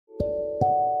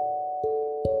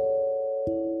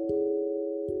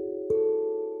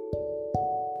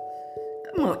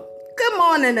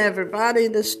morning, everybody.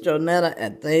 This is Jonetta,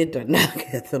 and they did not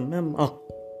get the memo.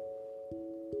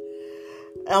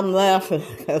 I'm laughing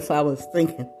because I was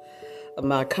thinking of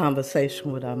my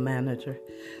conversation with our manager.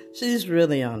 She's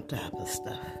really on top of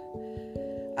stuff.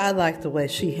 I like the way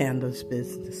she handles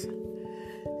business.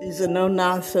 She's a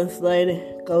no-nonsense lady,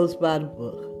 goes by the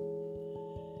book.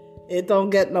 It don't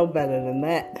get no better than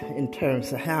that in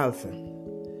terms of housing.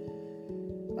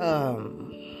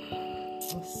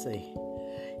 Let's see.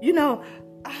 You know,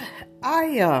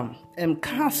 I am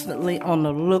constantly on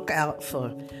the lookout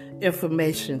for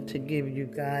information to give you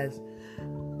guys.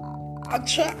 I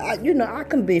try, I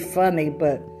can be funny,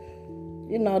 but,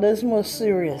 there's more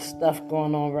serious stuff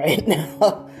going on right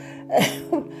now.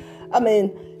 I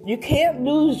mean, you can't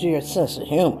lose your sense of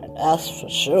humor, that's for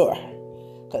sure,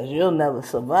 because you'll never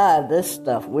survive this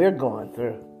stuff we're going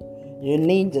through. You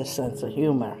need your sense of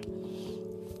humor.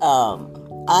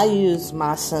 I use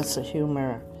my sense of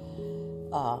humor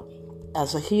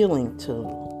as a healing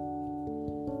tool.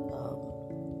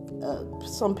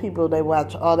 Some people,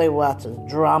 all they watch is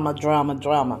drama.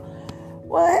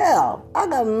 Well, hell, I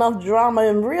got enough drama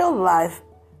in real life.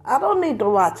 I don't need to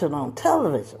watch it on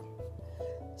television.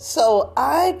 So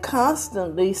I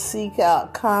constantly seek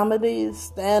out comedies,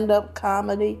 stand-up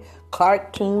comedy,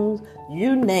 cartoons,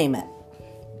 you name it.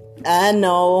 I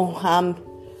know I'm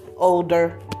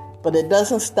older, but it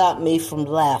doesn't stop me from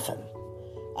laughing.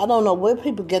 I don't know where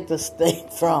people get this thing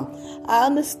from. I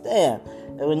understand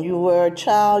that when you were a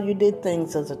child, you did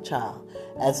things as a child.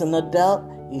 As an adult,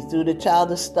 you threw the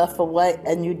childish stuff away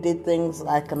and you did things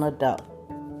like an adult.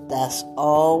 That's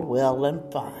all well and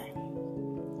fine.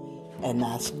 And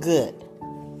that's good.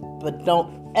 But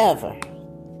don't ever,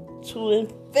 to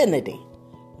infinity,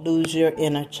 lose your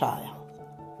inner child.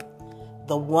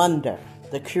 The wonder,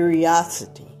 the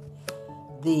curiosity,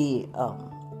 the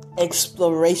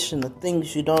exploration of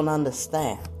things you don't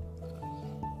understand.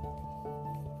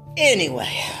 Anyway,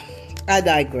 I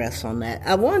digress on that.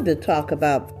 I wanted to talk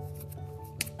about,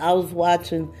 I was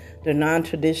watching the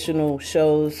non-traditional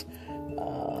shows,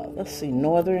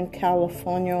 Northern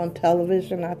California on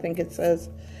television, I think it says.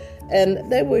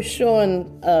 And they were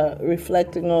showing,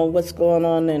 reflecting on what's going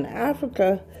on in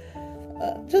Africa,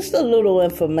 just a little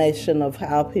information of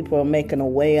how people are making a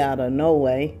way out of no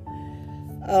way.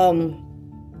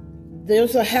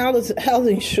 There's a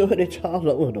housing shortage all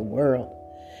over the world.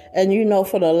 And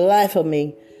for the life of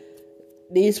me,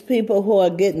 these people who are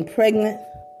getting pregnant,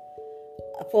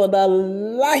 for the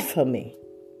life of me,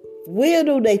 where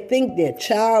do they think their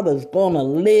child is going to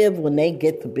live when they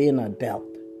get to be an adult?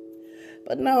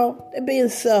 But no, they're being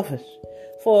selfish.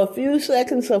 For a few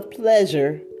seconds of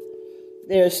pleasure,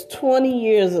 there's 20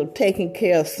 years of taking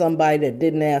care of somebody that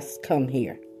didn't ask to come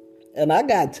here. And I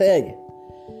got to tell you,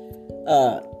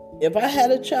 if I had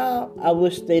a child, I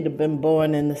wish they'd have been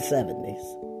born in the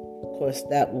 70s. Of course,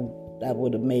 that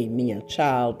would have made me a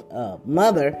child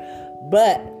mother,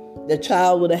 but the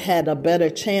child would have had a better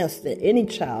chance than any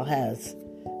child has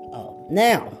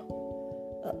now.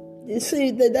 You see,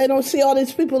 they don't see all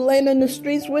these people laying in the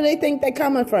streets. Where they think they're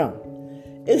coming from?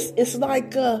 It's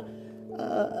like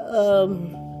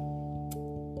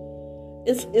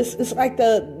it's like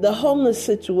the homeless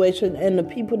situation and the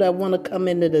people that want to come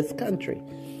into this country.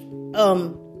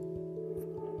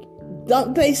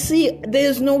 Don't they see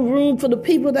there's no room for the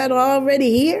people that are already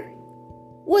here?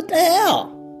 What the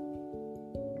hell?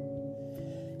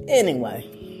 Anyway,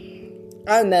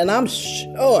 and I'm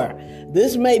sure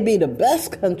this may be the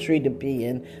best country to be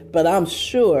in, but I'm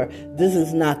sure this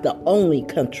is not the only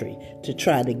country to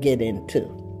try to get into.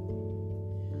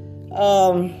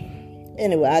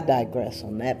 Anyway, I digress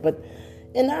on that. But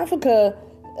in Africa,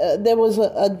 there was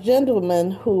a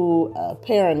gentleman who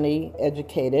apparently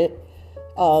educated,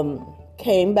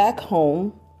 came back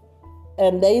home,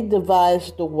 and they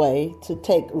devised a way to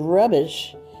take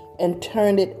rubbish and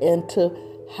turn it into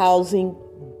housing,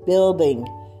 building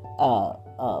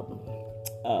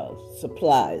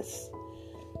supplies.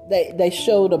 They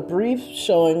showed a brief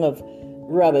showing of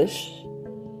rubbish,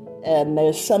 and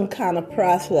there's some kind of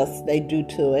process they do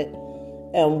to it,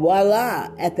 and voila,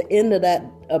 at the end of that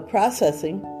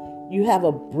processing, you have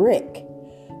a brick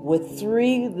with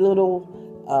three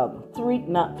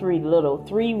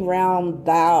round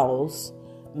dowels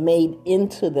made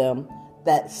into them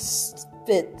that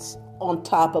fits on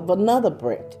top of another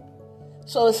brick.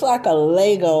 So it's like a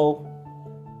Lego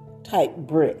type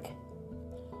brick.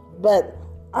 But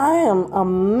I am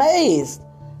amazed.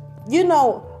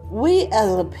 We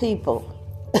as a people,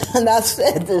 and I've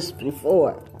said this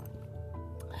before,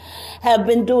 have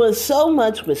been doing so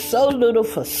much with so little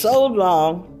for so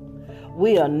long,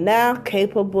 we are now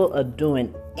capable of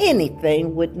doing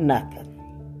anything with nothing.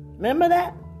 Remember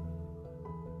that?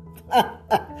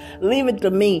 Leave it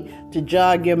to me to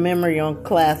jog your memory on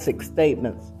classic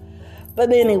statements.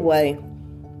 But anyway,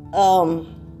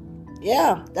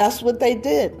 yeah, that's what they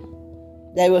did.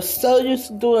 They were so used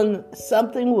to doing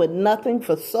something with nothing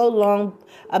for so long.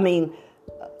 I mean,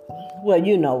 well,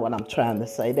 you know what I'm trying to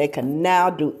say. They can now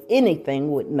do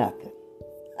anything with nothing.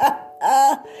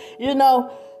 You know,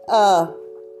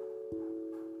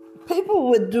 people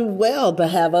would do well to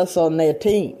have us on their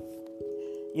team.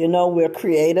 You know, we're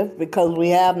creative because we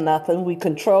have nothing. We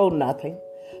control nothing.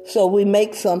 So we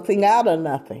make something out of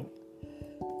nothing.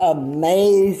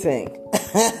 Amazing.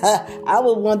 I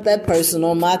would want that person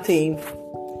on my team,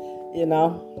 you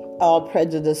know, all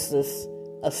prejudices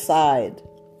aside.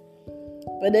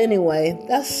 But anyway,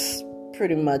 that's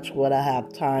pretty much what I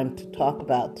have time to talk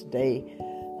about today.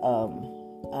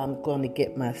 I'm going to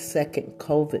get my second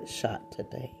COVID shot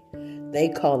today. They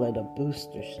call it a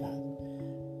booster shot.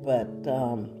 But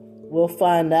we'll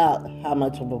find out how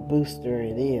much of a booster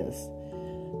it is.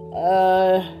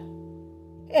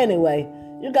 Anyway,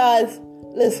 you guys,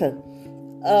 listen.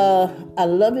 I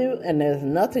love you, and there's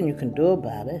nothing you can do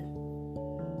about it.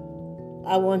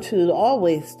 I want you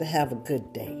always to have a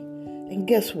good day. And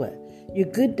guess what? Your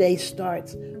good day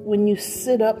starts when you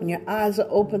sit up and your eyes are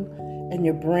open and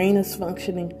your brain is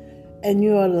functioning and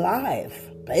you're alive,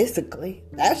 basically.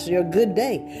 That's your good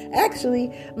day.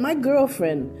 Actually, my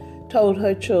girlfriend told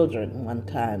her children one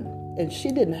time, and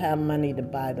she didn't have money to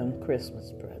buy them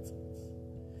Christmas presents.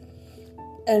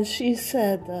 And she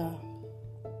said,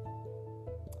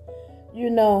 you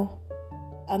know,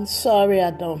 I'm sorry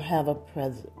I don't have a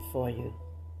present for you.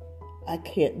 I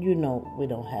can't, you know, we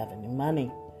don't have any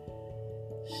money.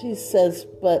 She says,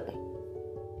 but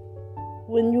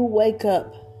when you wake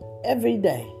up every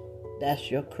day, that's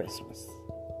your Christmas.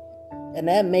 And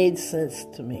that made sense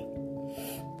to me.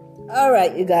 All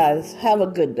right, you guys, have a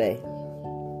good day.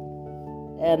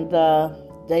 And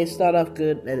day start off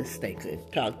good, let it stay good.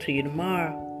 Talk to you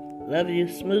tomorrow. Love you,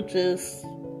 smooches.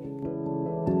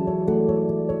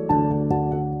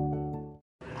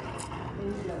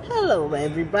 Hello,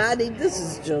 everybody. This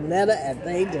is Jonetta, and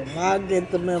they did not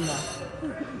get the memo.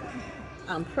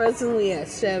 I'm presently at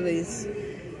Chevy's.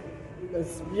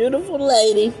 This beautiful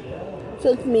lady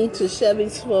took me to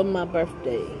Chevy's for my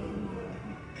birthday.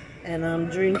 And I'm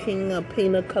drinking a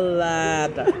pina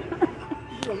colada.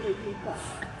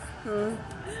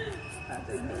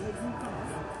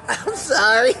 I'm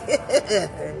sorry.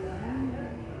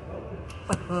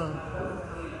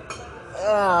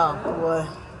 Oh, boy.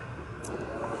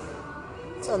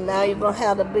 So now you're going to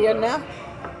have the beer now?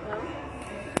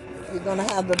 You're going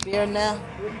to have the beer now?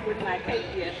 With my cake,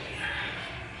 yes.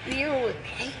 Beer with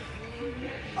cake?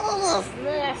 Oh,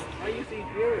 man. I used to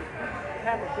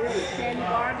have a beer with candy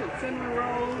bars and cinnamon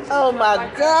rolls. Oh, my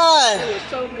God. It was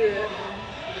so good.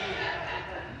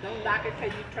 Don't knock it till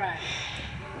you try it.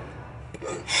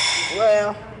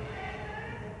 Well,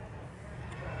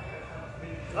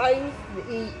 I used to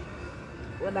eat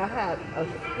when I had a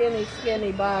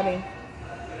skinny body.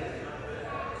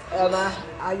 And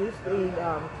I used to eat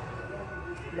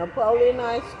Napoleon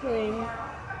ice cream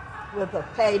with a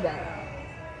payday.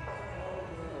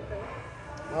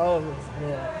 Oh, it was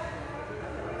good.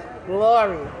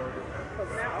 Glory.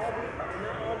 Because now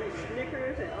all these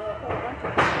Snickers and a whole bunch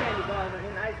of candy bars are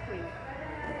in ice cream.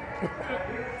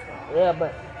 Yeah,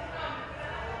 but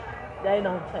they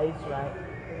don't taste right.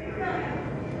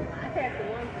 I had the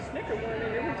Snicker one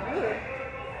and it was good.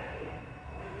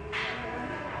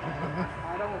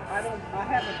 I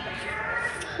haven't.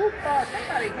 Who thought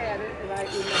somebody had it and I ate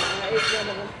one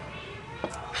of them.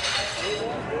 It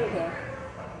was good though.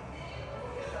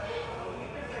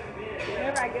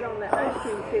 Whenever I get on the ice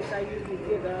cream kick, I usually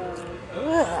get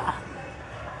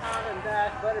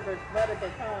Haagen-Dazs butter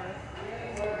pecan.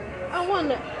 I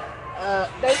wonder,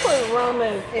 they put rum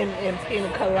in pina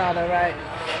colada, right?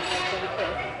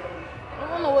 I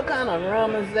wonder what kind of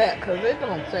rum is that, because it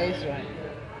don't taste right.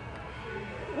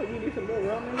 Oh, you need some more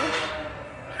rum in there?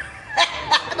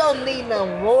 I don't need no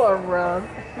more rum.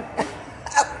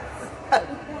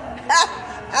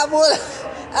 I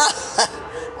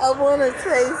want to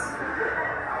taste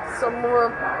some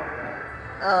more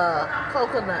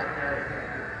coconut.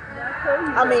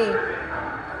 I mean,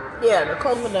 yeah, the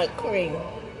coconut cream.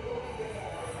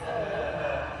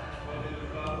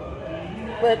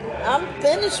 But I'm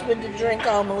finished with the drink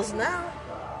almost now.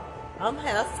 I'm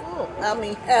half full. I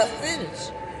mean, half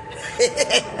finished.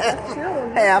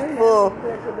 Half full.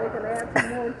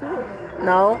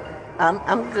 No,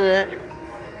 I'm good.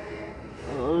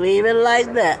 Leave it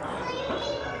like that.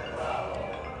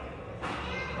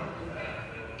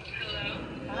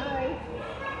 Hi.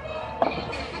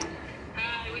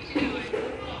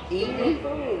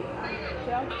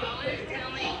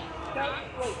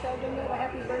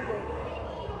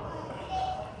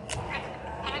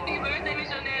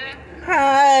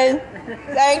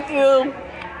 Thank you.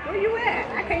 Where you at?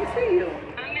 I can't see you.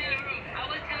 I'm in a room. I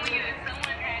was telling you that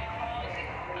someone had called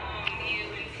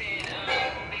you and said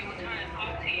they were trying to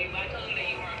talk to you. I told them that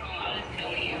you weren't home. I was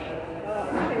telling you.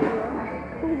 Okay.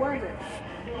 Who was it?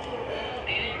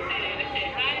 They didn't say that. They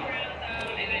said hi, girls,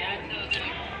 and then I told them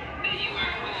that you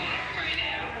weren't home right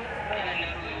now. I didn't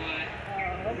know who it was.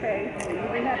 Okay. You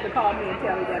didn't have to call me and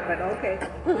tell me that, but okay.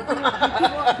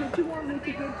 Did you want me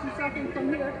to get you something from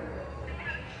here?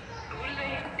 What do they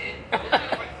have?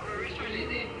 What restaurant is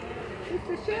it? It's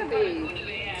the Chevy. What do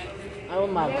they have? Oh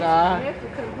my God.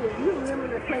 Mexican food. You remember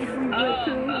the place we went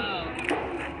to?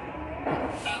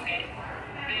 Okay.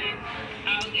 Then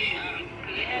I'll get,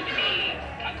 do they have any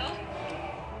tacos?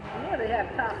 Yeah, they have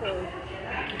tacos.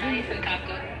 I need some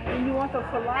tacos. And you want the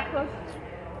falafels?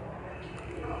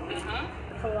 Uh-huh.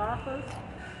 Falafels?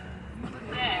 What's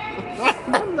that?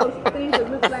 Some of those things that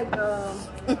look like,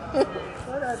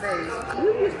 what are they?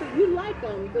 You like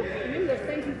them. Remember the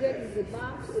things you get in the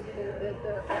box in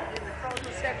the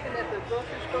frozen section at the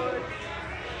grocery store?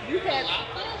 You had,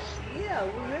 yeah,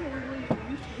 remember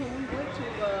when we went to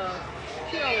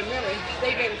Carol and Miller,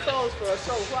 they've been closed for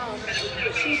so long.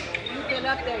 But you've been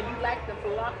up there and you like the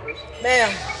falafels.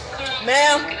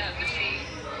 Ma'am,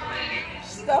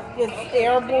 stuff gets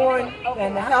airborne,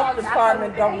 and the health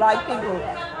department don't like people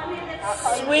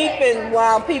sweeping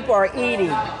while people are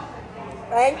eating.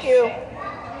 Thank you.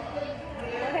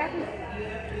 What happened?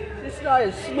 She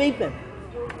started sweeping,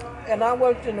 and I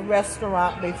worked in a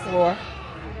restaurant before.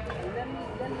 Let me,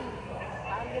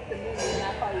 I'll get the menu and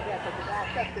I'll call you back because the guy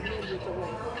kept the menus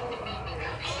away.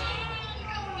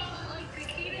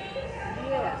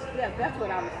 Yes, that's what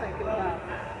I was thinking about.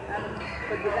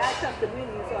 But the guy took the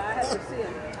menu, so I have to see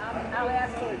him. I'll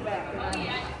ask for it back.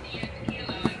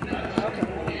 Okay.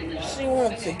 She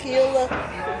wants tequila.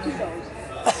 Taquitos.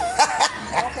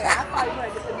 Okay, I'll call you when I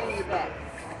get the menu back.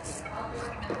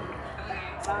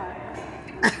 Bye.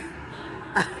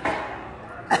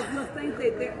 I must think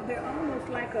that they're almost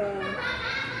like a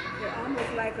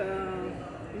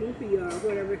lumpia or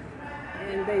whatever,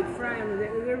 and they fry them.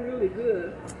 They're really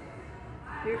good.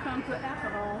 Here comes the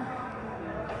alcohol.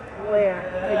 Where?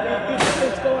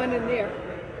 It's going in there.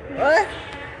 What?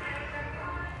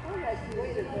 Oh, that's the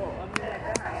way to go. I mean, that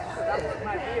guy, because I want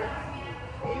my beer.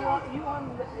 You want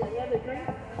another drink?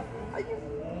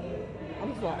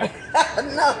 I'm sorry.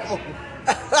 No.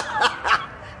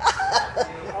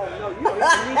 Oh, no, you don't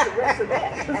even need the rest of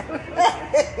that.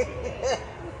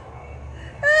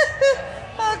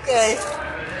 Okay.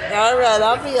 All right,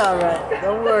 I'll be all right.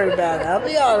 Don't worry about it. I'll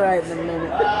be all right in a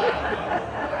minute.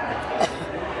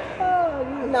 Oh,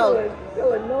 you No.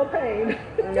 feeling no pain.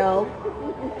 No.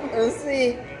 And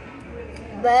see,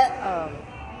 that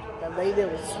the lady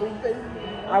that was sweeping,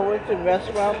 I worked in a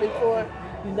restaurant before.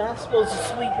 You're not supposed to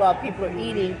sweep while people are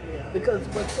eating because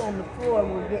what's on the floor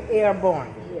will get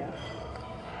airborne. Yeah.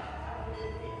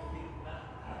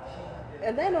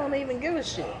 And they don't even give a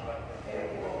shit.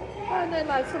 Why they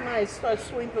like somebody start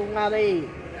sweeping while they eat?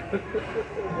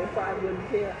 They probably wouldn't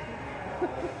care.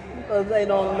 Because they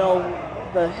don't know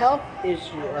the health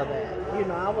issue of that. You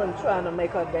know, I wasn't trying to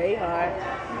make her day hard.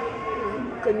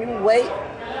 Can you wait?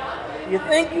 You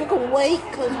think you can wait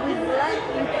because we like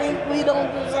you think we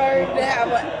don't deserve to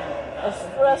have a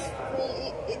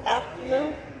stress-free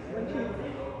afternoon?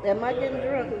 Am I getting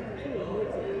drunk?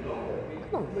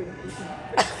 Come on.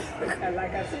 And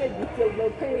like I said, you feel no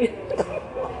pain.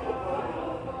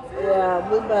 Yeah,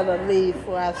 we better leave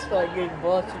before I start getting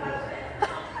boisterous.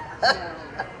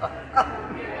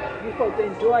 You're supposed to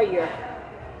enjoy your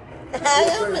I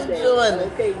am birthday. enjoying it.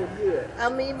 Okay, well, good.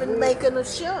 I'm even making a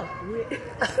show. We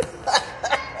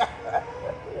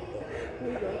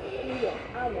go.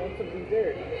 I want some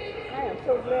dessert. I am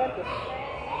so glad because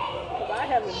I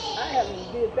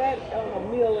haven't did that on a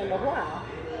meal in a while.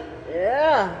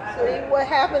 Yeah. See what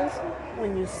happens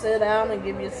when you sit down and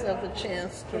give yourself a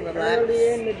chance to relax.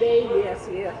 Earlier in the day, yes.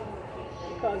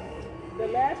 Because the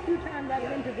last few times I've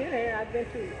been to dinner, I've been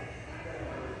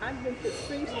to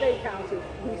 3 steakhouses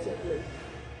recently.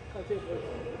 Because it was,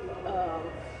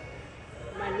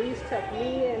 my niece took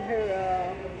me and her,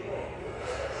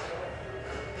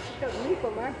 she took me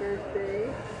for my birthday,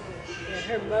 and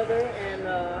her mother and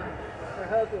her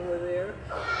husband were there.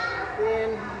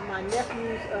 Then my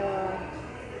nephew's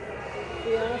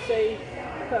fiance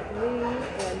took me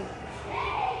and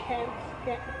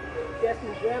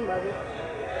Jesse's grandmother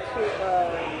to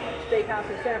steakhouse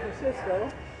in San Francisco.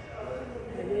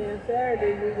 And then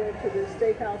Saturday we went to the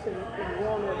steakhouse in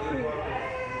Walnut Creek.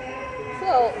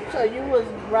 So you was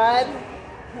riding?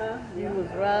 Huh? You was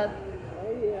riding?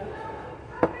 Oh yeah.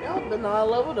 Y'all been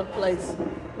all over the place.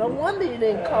 No wonder you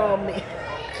didn't call me.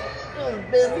 You was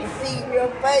busy seeing your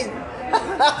face.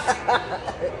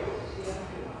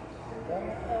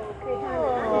 Okay, honey.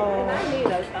 And I need a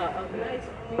nice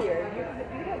beer. You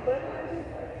have Budweiser?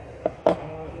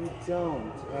 We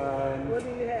don't. What do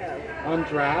you have? On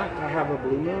draft, I have a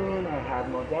Blue Moon, I have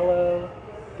Modelo,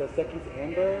 Dos Equis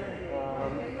Amber,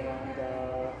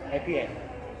 and IPA.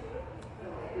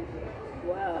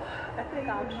 Wow. I think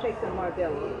I'll take the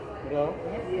Modelo. You know?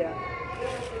 Yeah.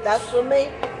 That's for me?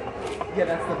 Yeah,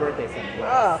 that's the birthday song.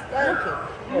 Oh, thank you.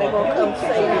 They gonna come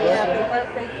say happy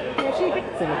birthday. Sing if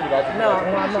you like. No,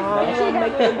 I'm gonna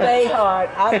make your day hard.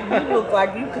 You look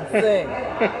like you could sing.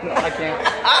 I can't.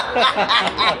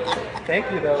 Thank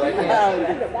you, though. I can't.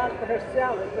 She's about for her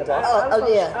salad. But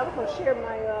yeah. I was gonna share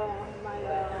my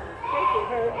cake with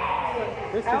her.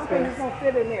 This I don't is think good. it's gonna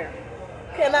fit in there.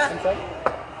 Can I?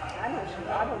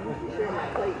 I don't usually share my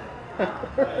plate.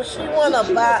 She want a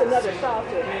She wants box another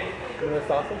sausage. You want a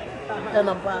sausage? and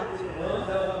a box.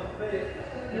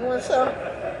 You want some?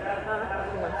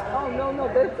 Oh no,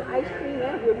 there's ice cream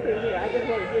and whipped cream here. I just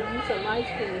want to give you some ice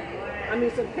cream. I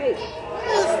mean some cake. What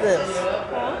is this?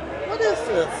 What is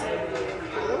this?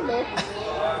 I don't know.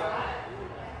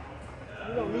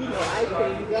 You don't need no ice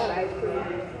cream. You got ice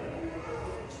cream.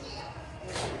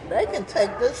 They can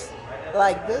take this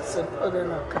like this and put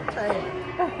in a container.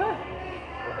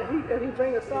 If you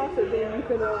bring a sausage, then you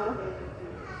can.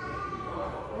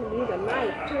 You need a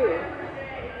knife too.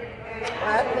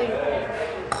 I think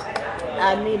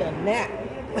I need a nap.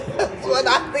 That's what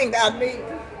I think I need.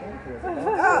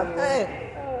 Oh, thanks.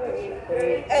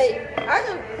 Hey,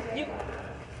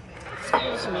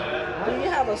 excuse me. Do you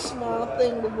have a small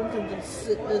thing that we can just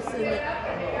sit this in it?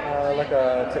 Like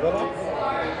a to-go box?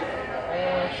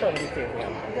 Sure, let me see.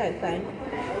 Okay, thank you.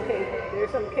 Okay,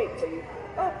 there's some cake for you.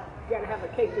 Oh, you gotta have a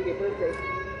cake for your birthday.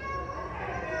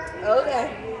 Okay.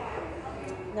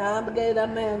 Now I gave that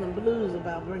man the blues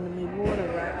about bringing me water,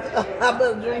 right? I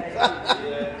better drink some.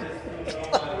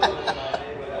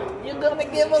 You gonna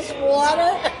give us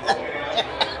water?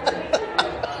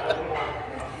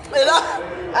 And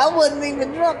I wasn't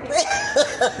even drunk then.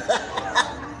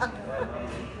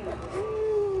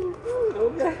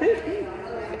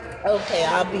 Okay,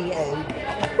 I'll behave.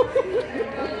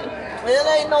 It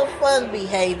ain't no fun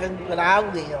behaving, but I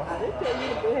will. They tell you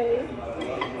to behave.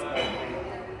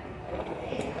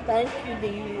 Thank you,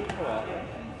 dear.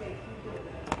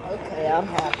 Okay, I'm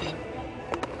happy.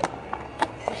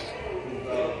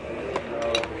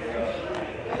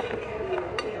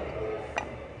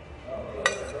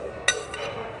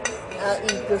 I'll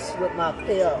eat this with my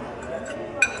pill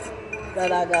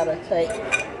that I gotta take.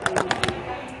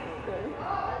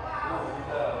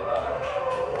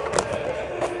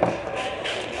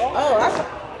 Oh,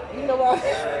 you know what?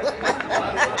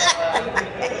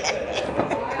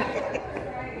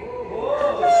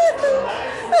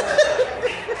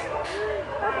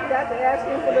 I forgot to ask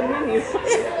him for the menu.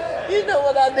 You know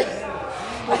what I did?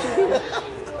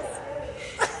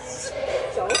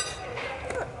 So,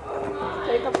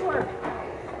 take a fork.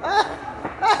 I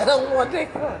don't want to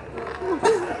take one.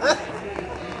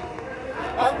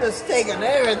 I'm just taking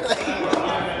everything.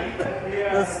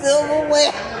 The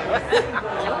silverware. I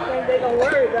don't think they're gonna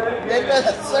worry about it. They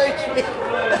better search me.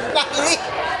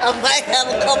 I might have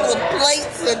a couple of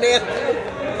plates in there.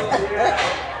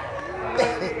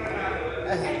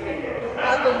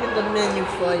 I'll go get the menu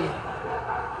for you.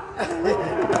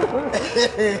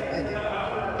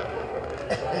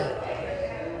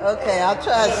 Okay, I'll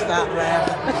try to stop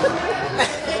laughing.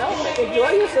 Well,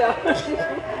 enjoy yourself.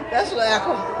 That's what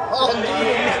alcohol do to me.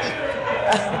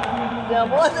 Now,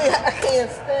 one thing I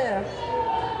can't stand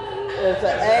is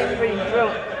an angry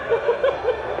drunk.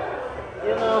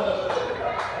 You know,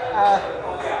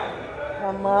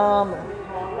 my mom and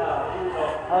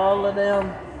all of them.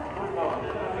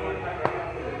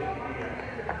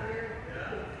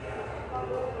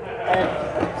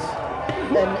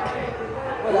 And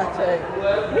what I tell you?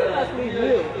 He must be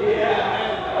you.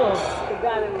 Oh, the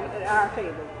guy at our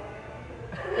table.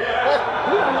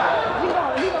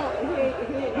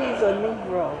 He's a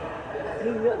Negro.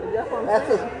 That's what I'm That's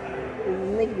saying. he's a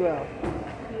Negro.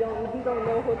 He don't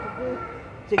know what to do.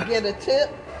 To get a tip,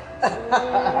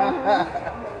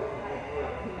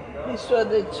 he sure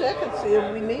did check and see if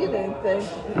we need anything.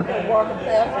 We're walking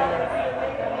past him.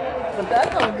 But that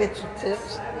don't get you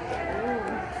tips.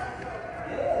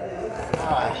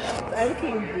 Thank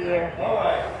you, dear.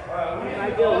 I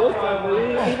get a look at him,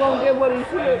 but he won't get what he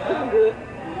should. Pretty good.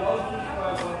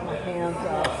 My hands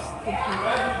are sticky.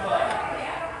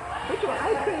 Put your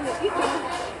ice cream in each of them.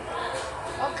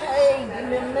 Okay, give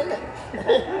me a minute.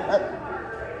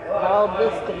 all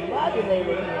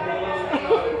discombobulated here.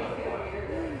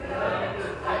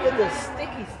 Get the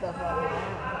sticky stuff on my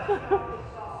hand.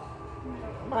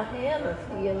 My hand is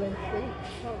healing, see?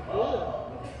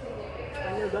 I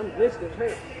know them blisters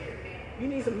hurt. You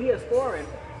need some Neosporin.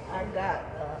 I got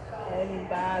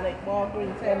antibiotic,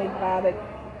 Walgreens antibiotic,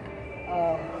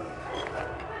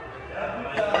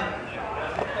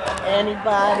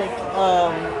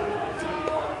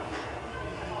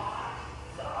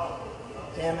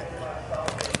 damn it,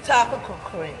 topical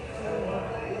cream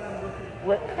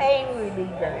with pain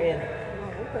reliever in it.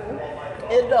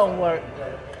 It don't work.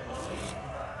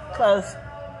 Cause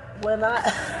when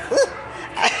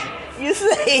you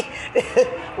say,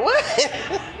 what?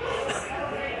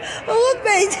 What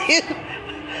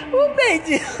made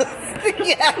you stick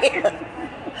out here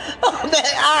on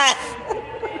that eye?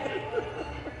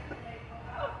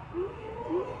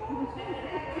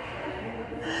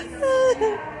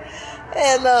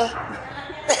 And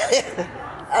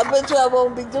I bet you I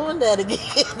won't be doing that again,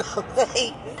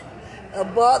 okay? A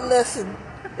BART lesson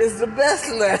is the best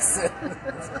lesson.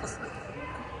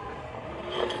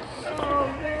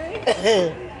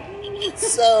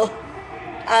 So,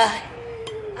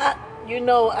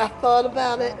 I thought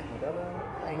about it.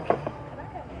 Thank you.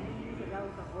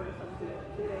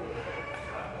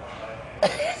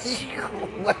 You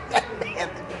work that man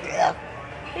to death.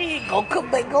 He ain't gonna come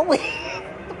back away.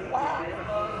 Wow.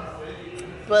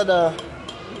 But,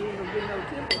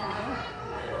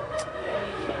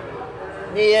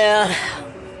 yeah.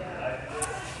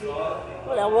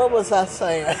 Well, what was I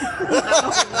saying?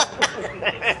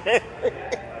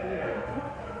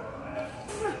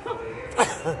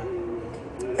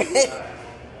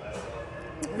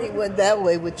 He went that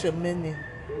way with your minion.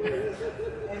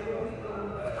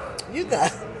 You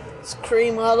got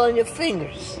cream all on your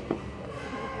fingers.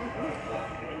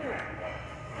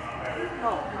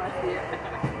 Oh, my dear.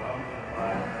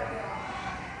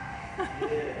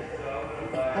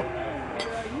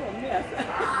 You're a mess.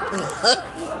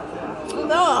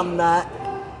 No, I'm not.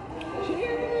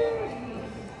 Cheers.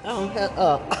 I don't have.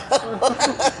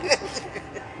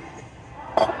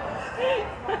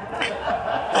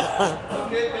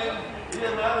 Okay, man. Be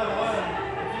another one.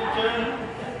 Your turn.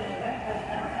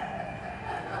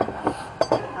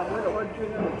 I would have ordered you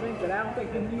another drink, but I don't think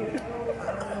you need it.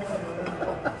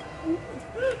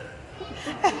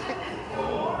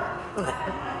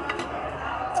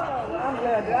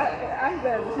 I'm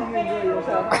glad to see you enjoy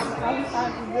yourself.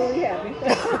 I'm really happy.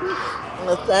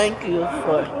 Well, thank you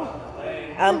for.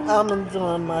 I'm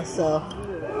enjoying myself.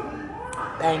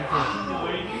 Thank you.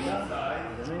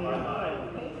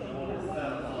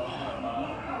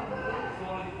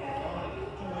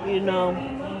 You know,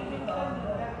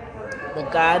 the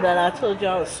guy that I told you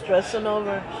I was stressing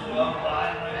over,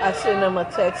 I sent him a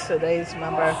text. Today's my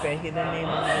birthday. He didn't even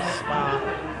respond.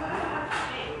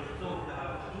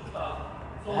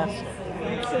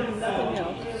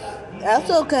 That's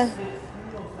okay.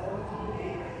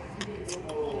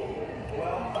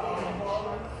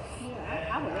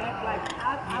 I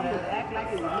would act like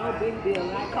it was no big deal.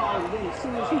 And I called him as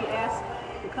soon as he asked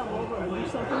to come over or do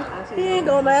something. I said, He ain't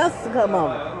gonna ask to come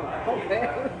over. okay.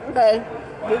 Okay?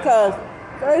 Because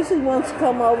first he wants to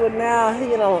come over, now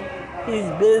he's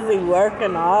busy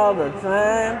working all the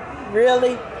time.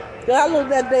 Really? Do I look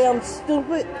that damn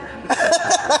stupid?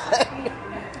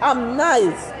 I'm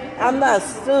nice. I'm not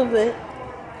stupid.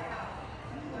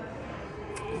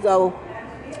 So,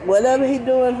 whatever he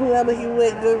doing, whoever he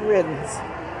with, good riddance.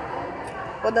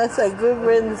 What I say, good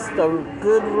riddance to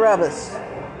good rubbish.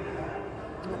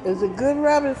 Is it good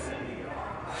rubbish?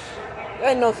 There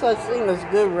ain't no such thing as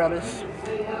good rubbish.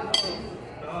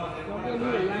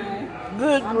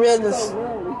 Good riddance.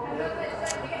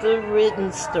 Good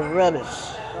riddance to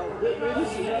rubbish.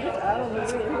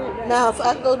 Now, if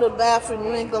I go to the bathroom,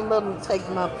 you ain't gonna let them take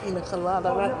my pina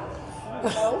colada, right?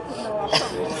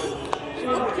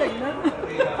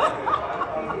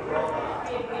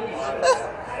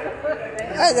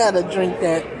 I gotta drink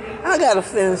that. I gotta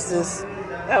finish this.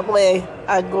 That way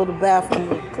I go to the bathroom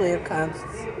with clear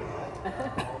conscience.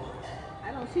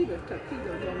 I don't see the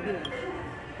taquitos on here.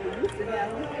 They used to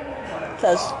have them.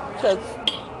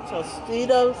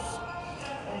 Tostitos.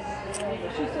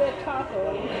 She said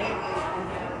tacos.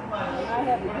 I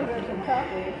had to give her some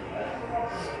tacos.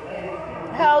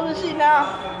 How old is she now?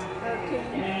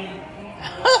 13.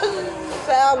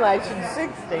 Sound like she's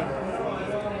 16.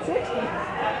 60.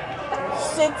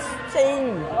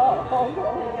 16. Oh.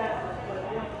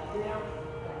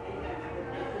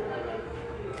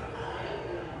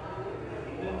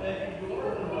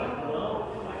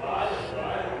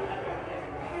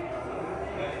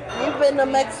 You been to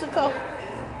Mexico?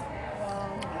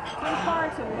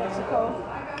 in Mexico.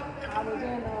 I was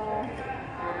in,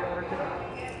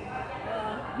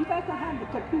 you guys don't have the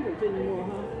taquitos anymore,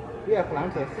 huh? Yeah,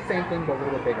 flamcha. It's the same thing, but a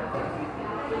little bit bigger.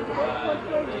 What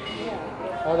flavors?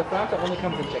 Yeah. The flamcha only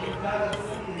comes in chicken.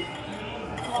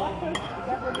 Sausage? Is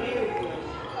that what it is?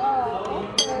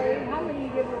 Okay. How many you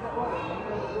give with the order?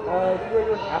 If you were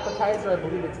to do an appetizer, I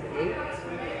believe it's 8.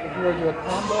 If you were to do a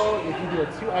combo, if you do a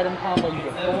 2-item combo, you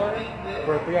get 4.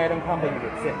 For a 3-item combo, you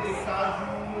get 6.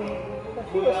 But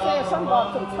you were saying something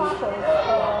about some tacos.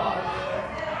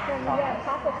 Can you have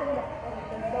tacos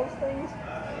in those things?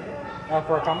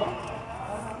 For a combo?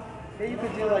 Yeah, you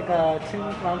could do like 2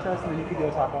 flamchas and then you could do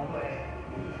a taco.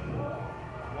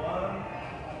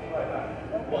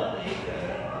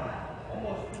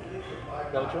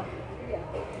 Is that what you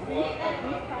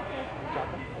want?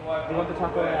 Taco? You want the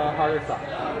taco hard or soft?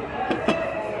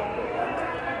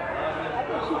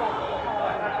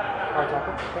 Hard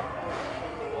taco? Okay.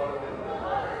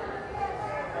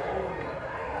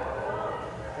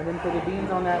 And then for the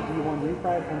beans on that, do you want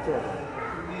refried or tortilla?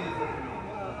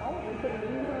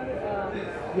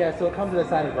 Yeah, so it comes with a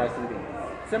side of rice and beans.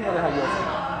 Similar to how yours is.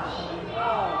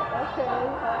 Okay.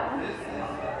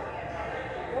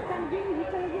 What kind of beans you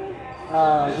say again?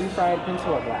 Refried pinto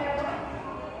or black.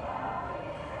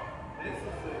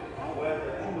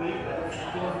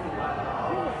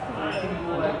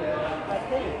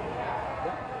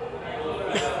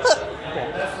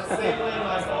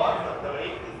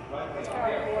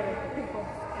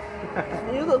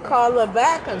 You could call her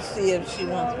back and see if she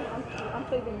wants. I'm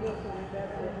thinking this one.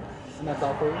 That's it. And that's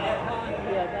all for you?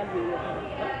 Yeah, that'd be it.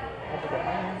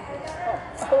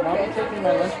 I'll be taking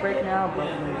my lunch break now, but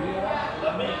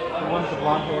the one with the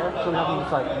blonde hair, so we have to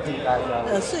just like take you guys out.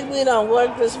 And see, we done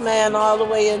worked this man all the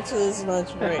way into his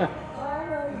lunch break.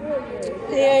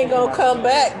 He ain't gonna come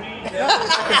back. In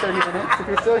 30 minutes. If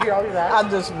you're still here, I'll be back. I'm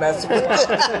just messing with you.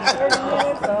 30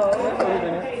 minutes.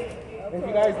 And if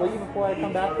you guys leave before I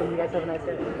come back, then you guys have a nice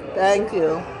day. Thank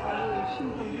you.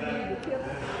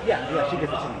 Yeah, she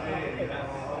gets it to me.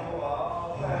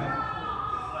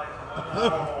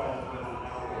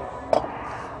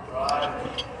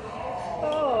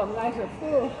 Oh, I'm nice and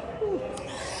full.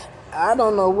 I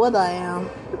don't know what I am.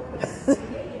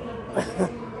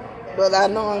 But I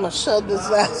know I'm going to shove this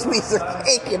last piece of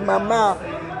cake in my mouth.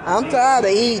 I'm tired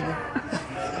of eating.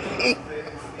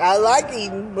 I like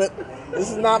eating, but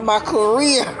it's not my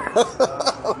career.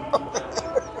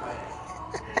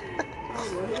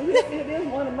 It is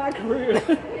one of my careers.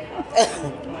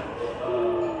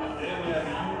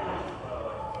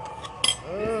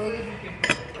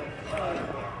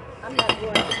 I'm not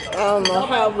going to. I don't know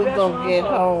how we're going to get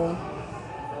home.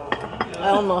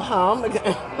 I don't know how I'm going to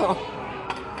get home.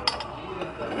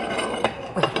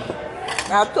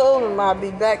 I told him I'd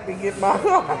be back to get my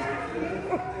car.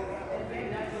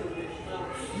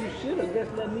 You should have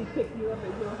just let me pick you up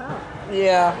at your house.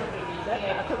 Yeah.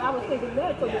 Because I was thinking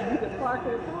that so that you could park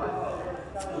your car.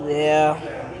 Yeah.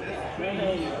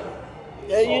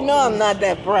 Yeah, you know I'm not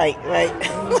that bright, right?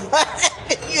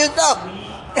 You know.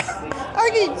 I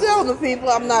keep telling the people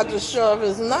I'm not to shove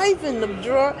his knife in the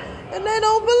drawer, and they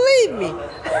don't believe me.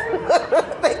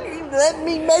 They keep letting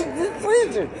me make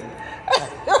decisions.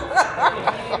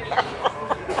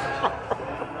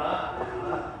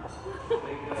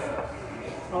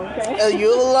 Okay.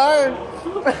 You'll learn.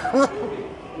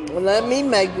 Let me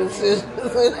make decisions.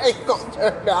 It ain't gonna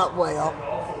turn out well.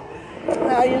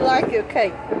 How you like your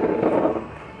cake?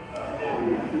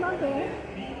 Not bad.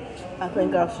 I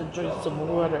think I should drink some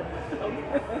water.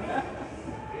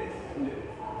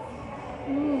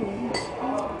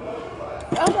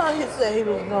 I thought he said he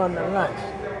was going to lunch.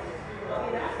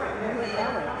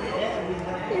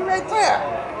 He right there,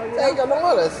 taking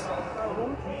orders.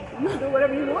 You can do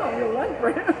whatever you want on your lunch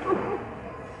break.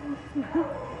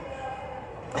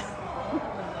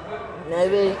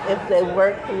 Maybe if they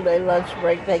work through their lunch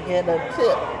break, they get a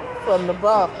tip from the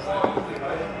boss.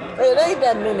 It ain't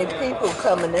that many people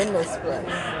coming in this place.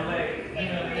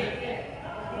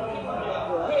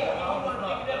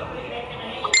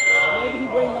 Maybe he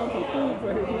waiting on some food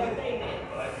for his lunch.